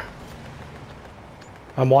 right there.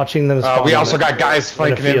 I'm watching them. spawn We on also it. got guys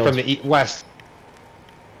flanking in field. from the west.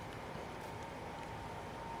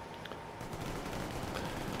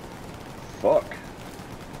 Fuck.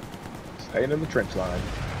 Staying in the trench line.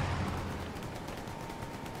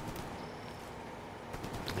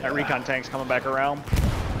 That recon tank's coming back around.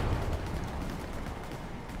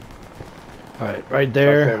 All right, right Stay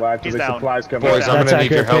there. alive till He's the down. supplies come Boys, out. I'm That's gonna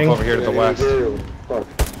need your accurate help ping. over here to the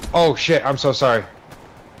west. Oh shit, I'm so sorry.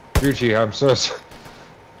 Gucci, I'm so sorry.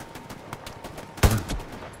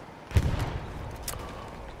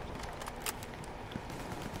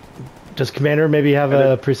 Does Commander maybe have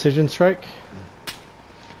a precision strike?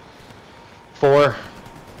 4.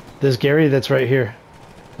 This Gary that's right here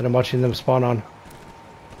that I'm watching them spawn on.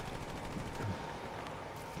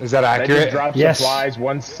 Is that They just accurate? dropped Yes. supplies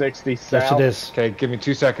 160 south. Yes, it is. Okay, give me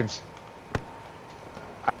 2 seconds.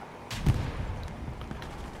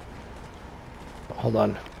 Hold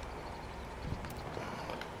on.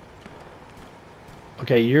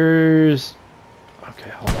 Okay, yours. Okay,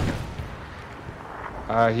 hold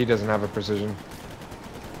on. He doesn't have a precision.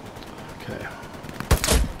 Okay.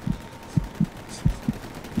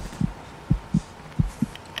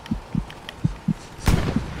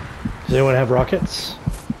 Does anyone have rockets?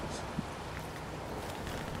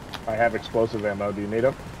 I have explosive ammo. Do you need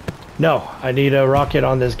them? No, I need a rocket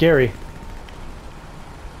on this Gary.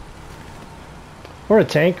 Or a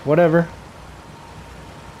tank, whatever.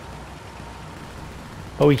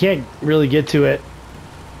 But we can't really get to it.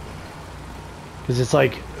 Because it's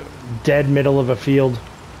like dead middle of a field.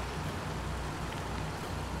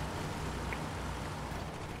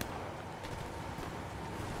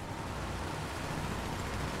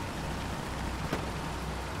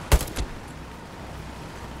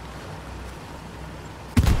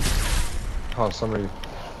 Oh, somebody.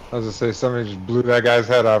 I was gonna say somebody just blew that guy's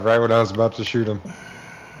head off right when I was about to shoot him.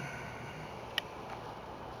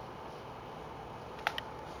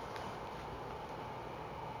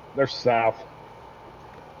 They're south.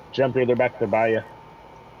 Jump here, they're back there by you.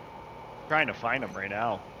 Trying to find him right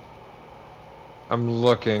now. I'm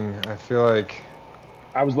looking. I feel like.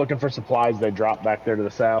 I was looking for supplies. They dropped back there to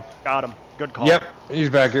the south. Got him. Good call. Yep, he's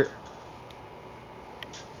back here.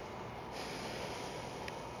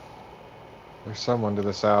 There's someone to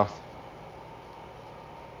the south.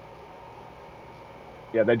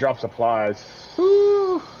 Yeah, they dropped supplies.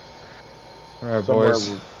 Woo. All right, Somewhere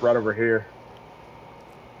boys. right over here.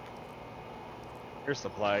 Here's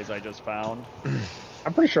supplies I just found.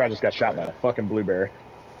 I'm pretty sure I just got shot by a fucking blueberry.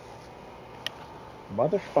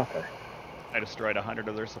 Motherfucker. I destroyed 100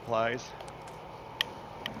 of their supplies.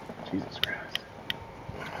 Jesus Christ.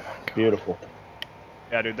 Beautiful.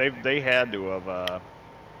 Yeah, dude, they had to have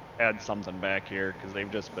had something back here because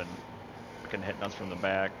they've just been fucking hitting us from the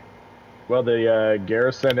back. Well, the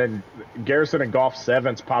Garrison and Golf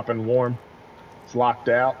 7's popping warm. It's locked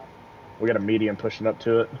out. We got a medium pushing up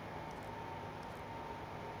to it.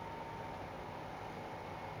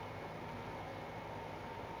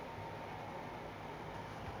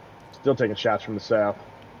 Still taking shots from the south.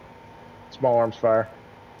 Small arms fire.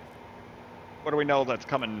 What do we know that's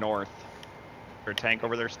coming north? Is there a tank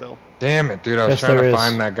over there still? Damn it, dude! I was Yes, trying there to is.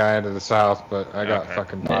 find that guy to the south, but I got Okay.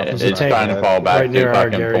 fucking Yeah, popped. There's in a the it's tank trying to head. fall back right to near our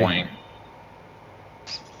fucking Gary. point.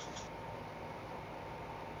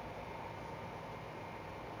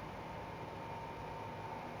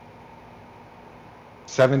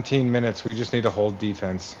 "17 minutes. We just need to hold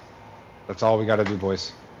defense. That's all we got to do,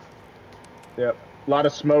 boys." Yep. A lot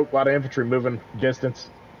of smoke, a lot of infantry moving distance.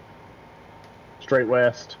 Straight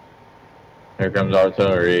west. Here comes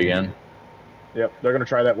artillery again. Yep, they're gonna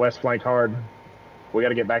try that west flank hard. We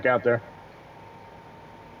gotta get back out there.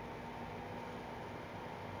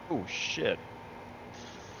 Oh shit.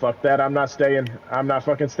 Fuck that, I'm not staying. I'm not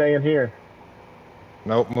fucking staying here.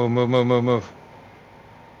 Nope. Move.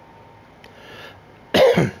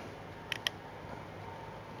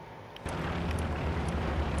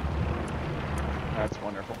 That's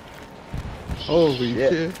wonderful. Holy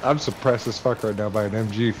Shit. shit! I'm suppressed as fuck right now by an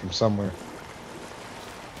MG from somewhere.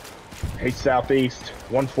 He's southeast,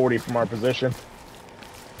 140 from our position.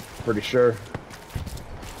 Pretty sure.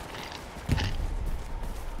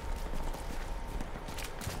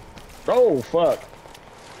 Oh, fuck.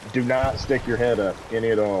 Do not stick your head up,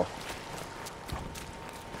 any at all.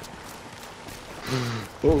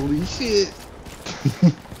 Holy shit!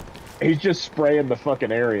 He's just spraying the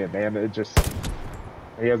fucking area, man. It just...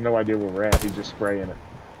 He has no idea where we're at. He's just spraying it.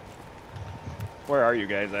 Where are you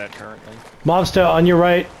guys at currently? Mobster on your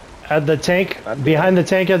right, at the tank, behind the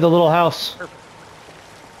tank at the little house.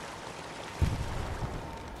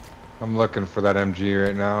 I'm looking for that MG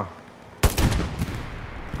right now.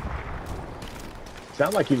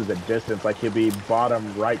 Sound like he was a distance, like he'll be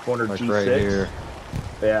bottom right corner Like G6. right here.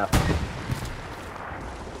 Yeah.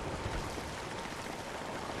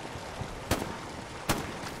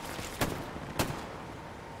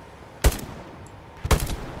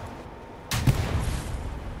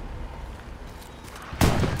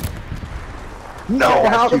 No, I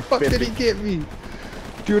got how the you fuck did 50. he get me?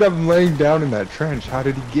 Dude, I'm laying down in that trench. How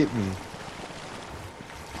did he get me?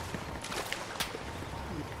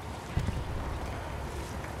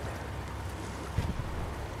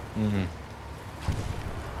 Mm-hmm.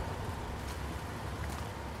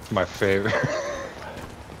 My favorite.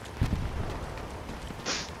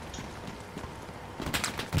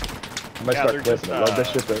 I might Yeah, start they're clipping just, it. Love this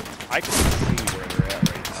shit though. I can see where they're at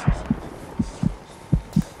right now.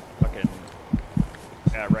 Fucking,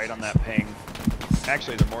 yeah, right on that ping.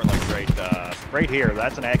 Actually, they're more like right here.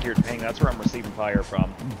 That's an accurate ping. That's where I'm receiving fire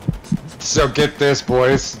from. So get this,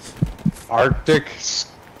 boys. Arctic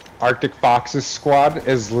Fox's squad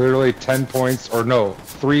is literally 10 points, or no,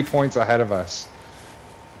 3 points ahead of us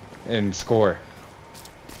in score.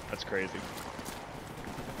 That's crazy.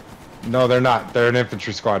 No, they're not. They're an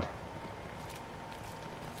infantry squad.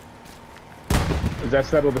 Does that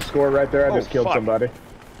settle the score right there? I Oh, just killed fuck. somebody.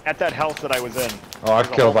 At that house that I was in. Oh, I've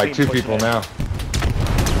There's a killed whole like team 2 pushing people in. now.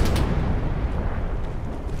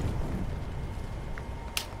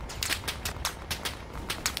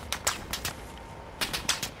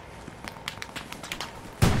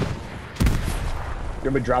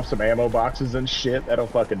 Gonna be drop some ammo boxes and shit. That'll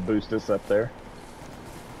fucking boost us up there.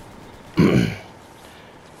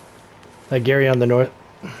 That Gary on the north.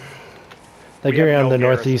 That We Gary have on no the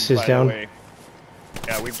northeast garrisons, is by the down. way.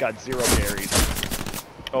 Yeah, we've got 0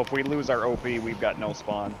 Garys. So if we lose our OP, we've got no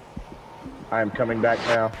spawn. I am coming back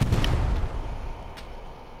now.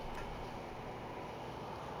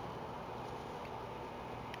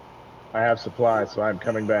 I have supplies, so I'm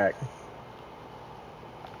coming back.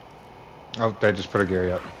 Oh, they just put a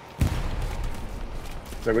Gary up.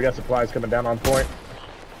 So we got supplies coming down on point.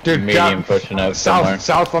 Dude, Medium pushing up somewhere.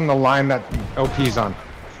 south on the line that OP's on.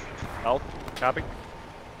 Health? Copy?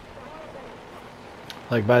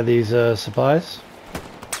 Like by these supplies.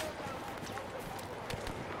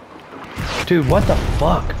 Dude, what the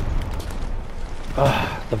fuck?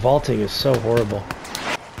 Ugh, the vaulting is so horrible.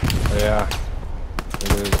 Yeah.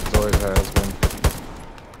 It is. It always has been.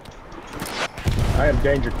 I am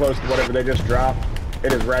danger close to whatever they just dropped.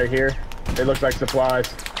 It is right here. It looks like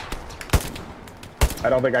supplies. I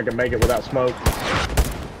don't think I can make it without smoke.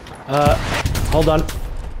 Hold on.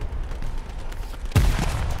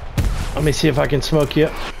 Let me see if I can smoke you.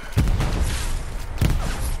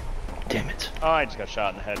 Damn it. Oh, I just got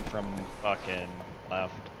shot in the head from fucking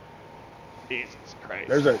left. Jesus Christ.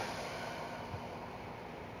 There's a...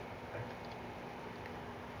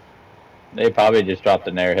 They probably just dropped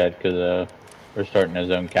an airhead because we're starting to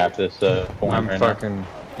zone cap this point I'm right fucking...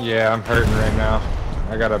 Yeah, I'm hurting right now.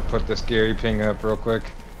 I gotta put this Gary ping up real quick.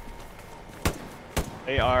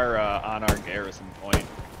 They are on our garrison point.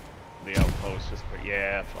 The outpost just put,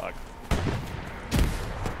 yeah, fuck.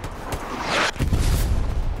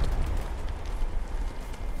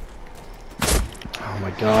 Oh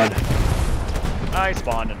my god. I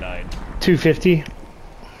spawned and died. 250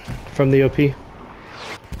 from the OP.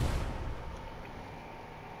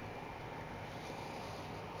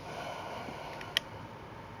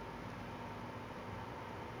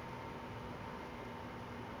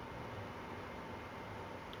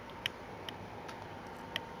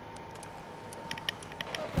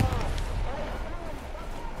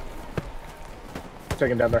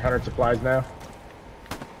 Taking down their 100 supplies now.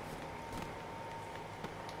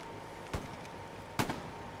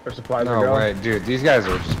 Their supplies are No going. way, dude. These guys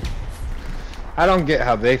are just... I don't get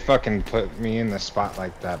how they fucking put me in the spot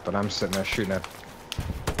like that, but I'm sitting there shooting at...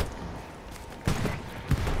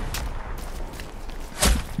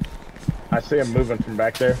 I see them moving from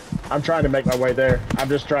back there. I'm trying to make my way there. I'm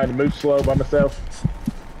just trying to move slow by myself.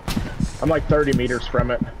 I'm like 30 meters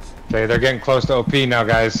from it. Okay, they're getting close to OP now,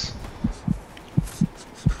 guys.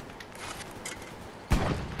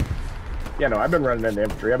 Yeah, no, I've been running into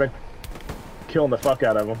infantry. I've been killing the fuck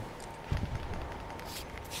out of them.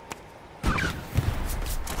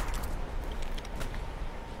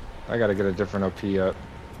 I gotta get a different OP up.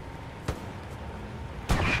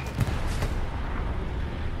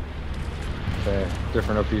 Okay,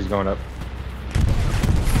 different OP's going up.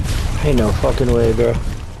 Ain't no fucking way, bro.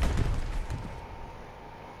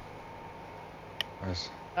 Nice.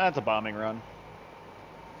 That's a bombing run.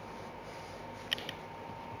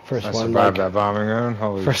 First I one, survived like, that bombing run.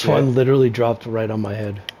 Holy first shit. one literally dropped right on my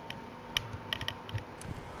head.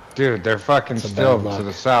 Dude, they're fucking It's a still bad luck. to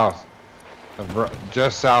the south.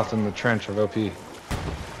 Just south in the trench of OP.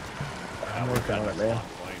 I'm working on it, man.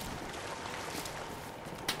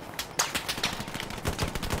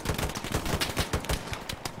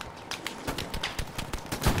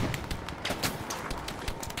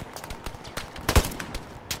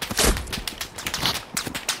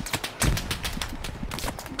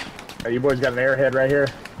 Hey, you boys got an airhead right here.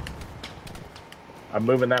 I'm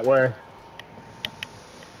moving that way.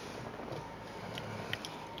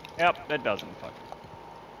 Yep, that doesn't fuck.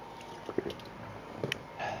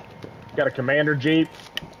 Got a commander jeep.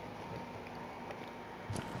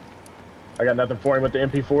 I got nothing for him with the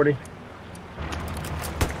MP40.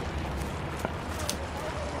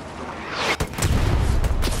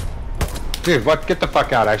 Dude, what? Get the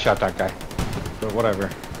fuck out. I shot that guy. But whatever.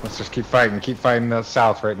 Let's just keep fighting. Keep fighting the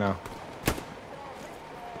south right now.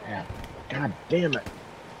 Yeah. God damn it.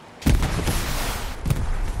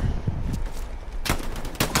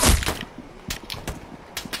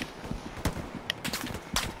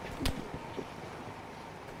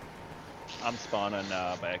 I'm spawning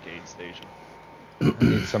back aid station. I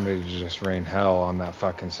need somebody to just rain hell on that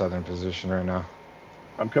fucking southern position right now.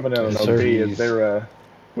 I'm coming in on Yes, OP. sir. Is there,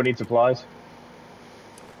 we need supplies?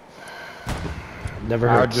 Never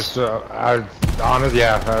I would hurts. just, honestly,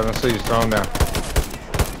 yeah, honestly, just throw him down.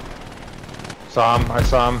 Saw him. I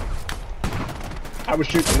saw him. I was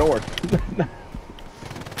shooting north.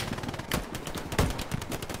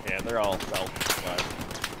 Yeah, they're all south.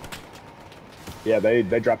 Yeah, they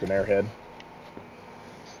dropped an airhead.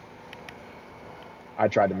 I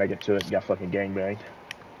tried to make it to it and got fucking gangbanged.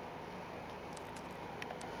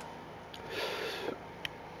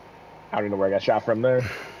 I don't even know where I got shot from there.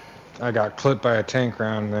 I got clipped by a tank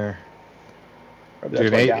round there. That's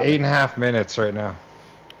Dude, what eight got me. and a half minutes right now.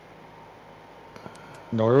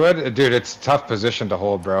 Norwood? Dude, it's a tough position to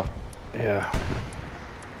hold, bro. Yeah.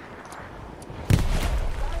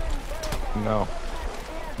 No.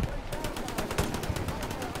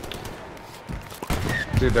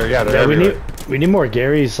 Dude, they're Yeah, we everywhere. need more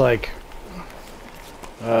Garys, like,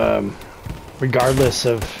 regardless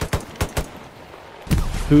of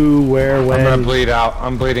who, where, when. I'm gonna bleed out.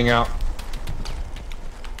 I'm bleeding out.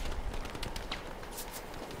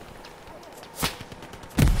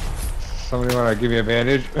 Somebody wanna give me a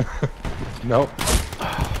bandage? Nope.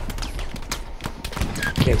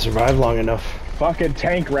 Can't survive long enough. Fucking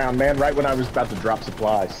tank round, man, right when I was about to drop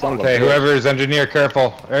supplies. Son of a Okay, bitch. whoever is engineer,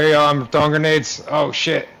 careful. There you go, I'm throwing grenades. Oh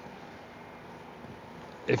shit.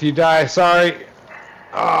 If you die, sorry.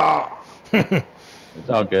 Oh. It's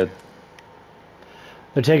all good.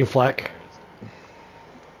 They're taking flak.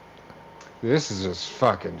 This is just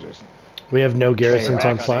fucking just... We have no garrisons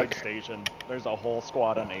on Back aid flak. station. There's a whole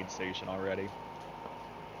squad on aid station already.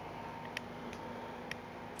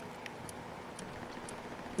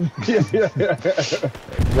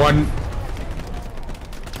 One...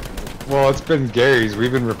 Well, it's been Gary's.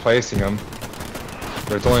 We've been replacing them.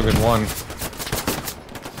 There's only been one.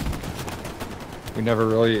 We never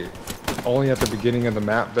really... Only at the beginning of the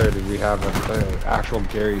map there did we have the actual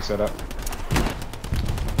Gary set up.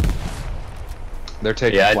 They're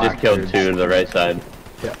taking Yeah, I flak, just killed dudes. two to the right side.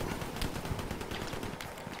 Yeah.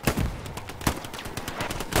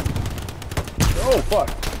 Oh, fuck.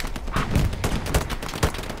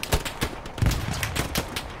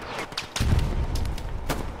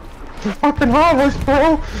 They're fucking harmless,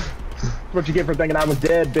 bro. That's what you get for thinking I was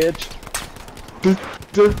dead, bitch.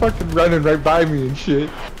 They're fucking running right by me and shit.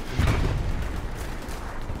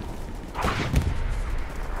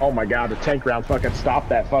 Oh my god, the tank round fucking stopped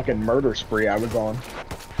that fucking murder spree I was on.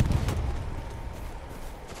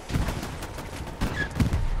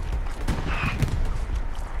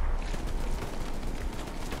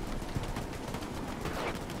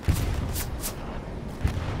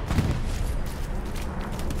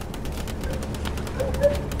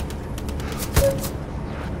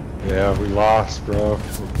 Yeah, we lost, bro.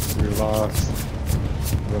 We lost.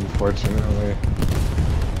 Unfortunately.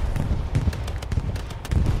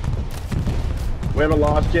 We haven't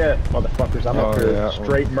lost yet, motherfuckers. I'm up here. Yeah.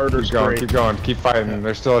 Straight murder Keep going, spree. keep going, keep fighting.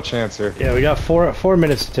 There's still a chance here. Yeah, we got four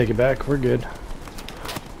minutes to take it back. We're good.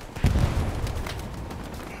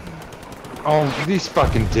 Oh, these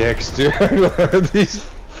fucking dicks, dude. These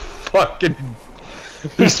fucking... I'm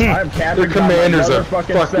The captain. commanders are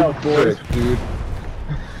fucking fucking self, boys. dick, dude.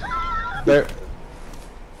 They're...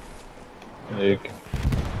 Nick.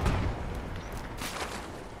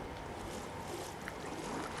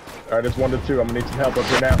 Alright, it's 1 to 2. I'm gonna need some help up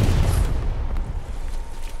here now.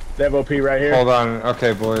 Dev OP right here. Hold on.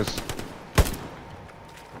 Okay, boys.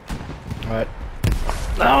 Alright.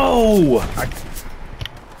 No!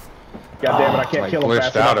 God damn it, I can't Like kill him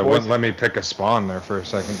glitched fast out. It enough, wouldn't boys. let me pick a spawn there for a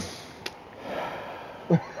second.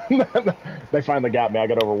 They finally got me. I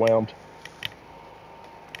got overwhelmed.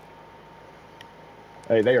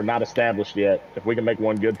 Hey, they are not established yet. If we can make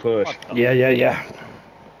one good push. Yeah.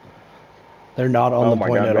 They're not on Oh the my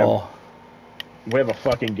point God, at man. all. We have a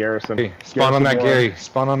fucking garrison. Hey, spawn on that Garrison one. Gary.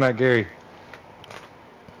 Spawn on that Gary.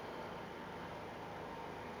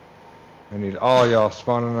 I need all y'all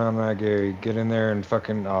spawning on that Gary. Get in there and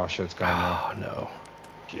fucking... Oh, shit, it's gone now. Oh no.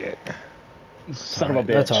 Shit. Son of a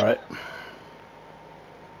bitch. That's alright.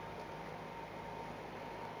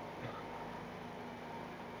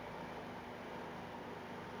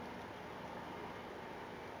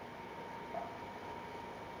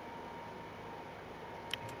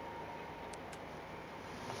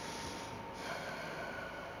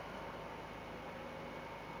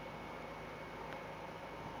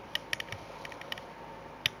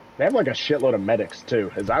 They have like a shitload of medics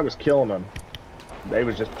too. As I was killing them, they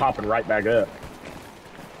was just popping right back up.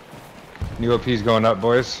 New OP's going up,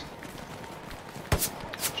 boys.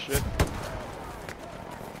 Shit.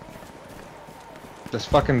 This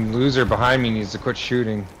fucking loser behind me needs to quit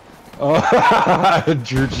shooting. Oh,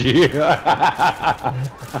 Drew G. I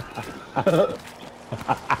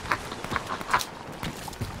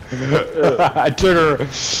took her.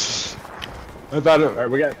 I thought it. All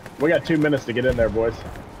right, we got 2 minutes to get in there, boys.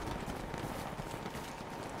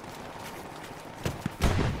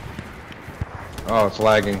 Oh, it's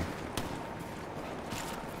lagging.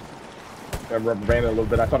 I'm rubber banding a little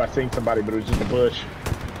bit. I thought I seen somebody, but it was just a bush.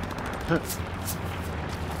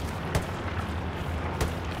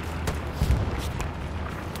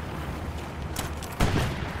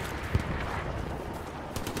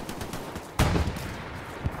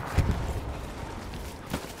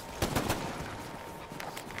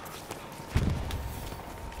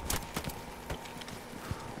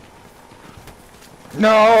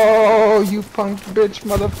 No, you punk bitch,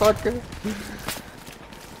 motherfucker.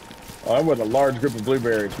 I'm with a large group of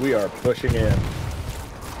blueberries. We are pushing in.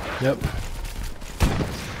 Yep.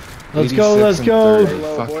 Let's go, let's go. Stay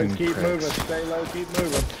low, boys. Fucking Keep pricks. moving. Stay low. Keep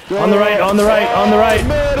moving. On the right, on the right, on the right.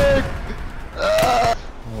 Medic! Oh,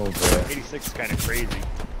 boy. 86 is kind of crazy.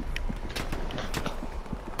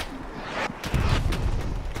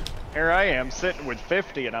 Here I am sitting with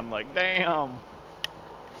 50 and I'm like, damn.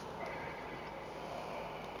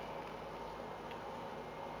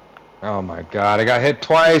 Oh my god, I got hit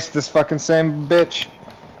twice, this fucking same bitch.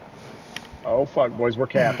 Oh fuck, boys, we're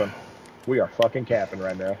capping. We are fucking capping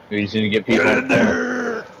right now. We just need to get people in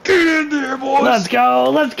there. Get in there, boys! Let's go,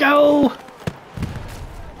 let's go.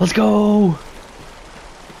 Let's go.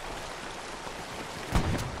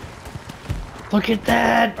 Look at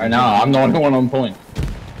that. Right now, I'm the only one on point.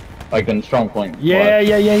 Like in strong point. Yeah,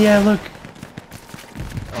 look.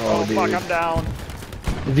 Oh, fuck, I'm down.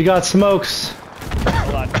 If you got smokes.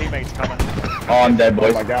 Hold on, teammates coming. Oh, I'm dead, Oh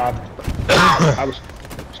boys. my god. I was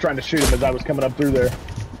trying to shoot him as I was coming up through there.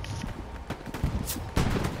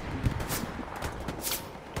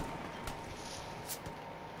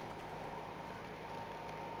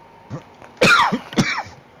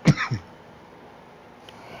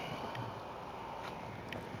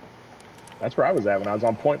 That's where I was at when I was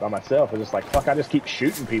on point by myself. I was just like, fuck, I just keep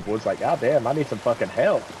shooting people. It's like, god damn, I need some fucking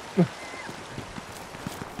help.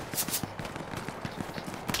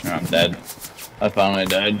 I'm dead. I finally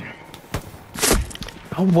died.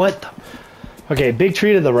 Oh, what? Okay, big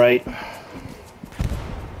tree to the right.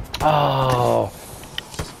 Oh.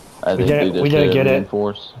 I think we didn't get it.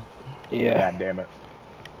 reinforce. Yeah. God damn it.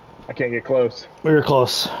 I can't get close. We were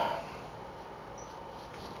close.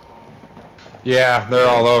 Yeah, they're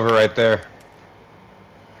all over right there.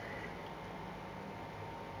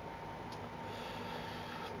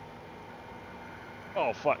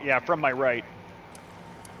 Oh fuck! Yeah, from my right.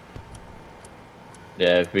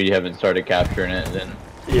 Yeah, if we haven't started capturing it, then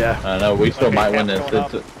Yeah. I don't know. We still Okay, might win Cap's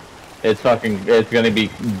this. going It's gonna be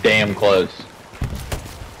damn close.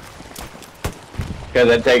 Because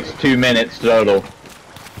it takes 2 minutes total.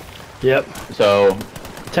 Yep. So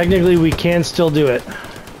Technically, we can still do it.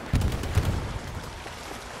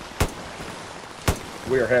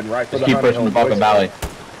 We are heading right for just the keep honey pushing the hole, fucking boys. valley.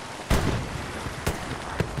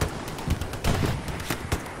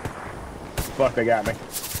 Fuck, they got me.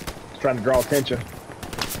 Just trying to draw attention.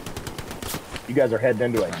 You guys are heading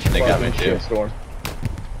into a They got me fucking too. shitstorm.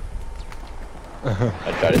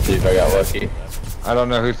 I tried to see if I got lucky. I don't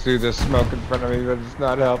know who threw this smoke in front of me, but it's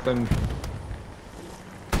not helping.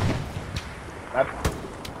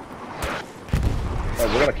 Oh,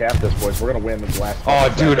 we're gonna cap this, boys. We're gonna win this last.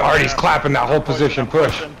 Oh, dude, Artie's clapping that whole position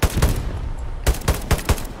push.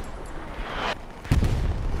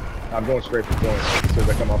 I'm going straight for point as soon as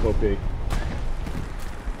I come off OP.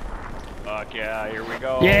 Fuck yeah! Here we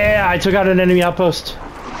go. Yeah, I took out an enemy outpost.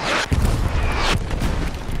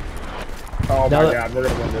 Oh Now my that- god, we're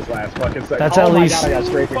gonna win this last fucking second. That's oh at my least- God, I got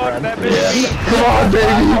strafing Fuck run. that bitch. Yeah. Come on, baby!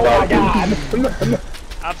 Oh my god.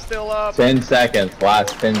 I'm still up. 10 seconds.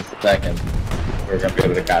 Last 10 seconds. We're gonna be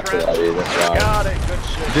able to capture that either. Got it. Good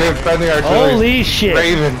shit. Dude, friendly artillery. Holy shit.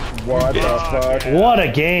 Raven. What the fuck? What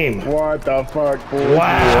a game. What the fuck, boys?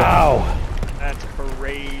 Wow. That's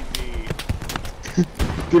crazy.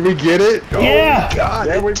 Did we get it? Yeah. Oh, God,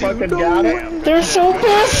 Yeah, we fucking got it. They're so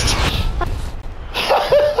pissed.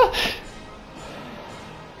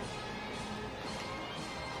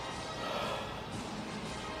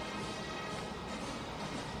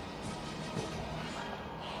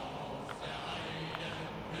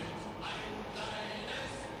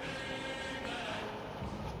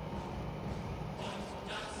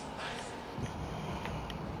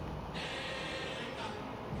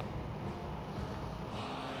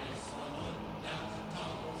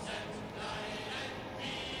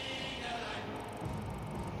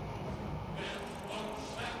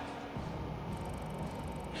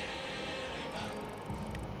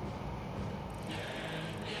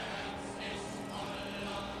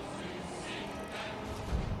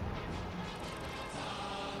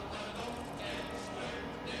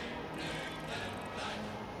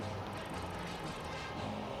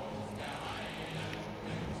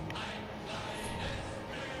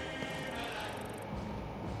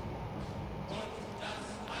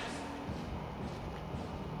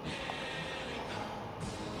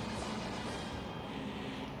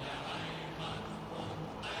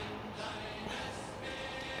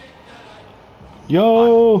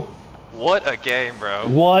 Yo. What a game, bro.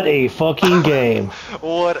 What a fucking game.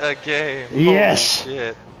 What a game. Yes. Holy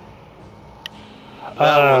shit.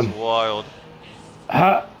 That was wild.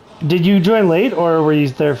 How, did you join late or were you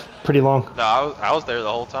there pretty long? No, I was there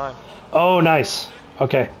the whole time. Oh, nice.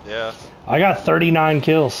 Okay. Yeah. I got 39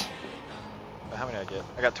 kills. How many I get?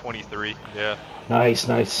 I got 23. Yeah. Nice,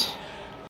 nice.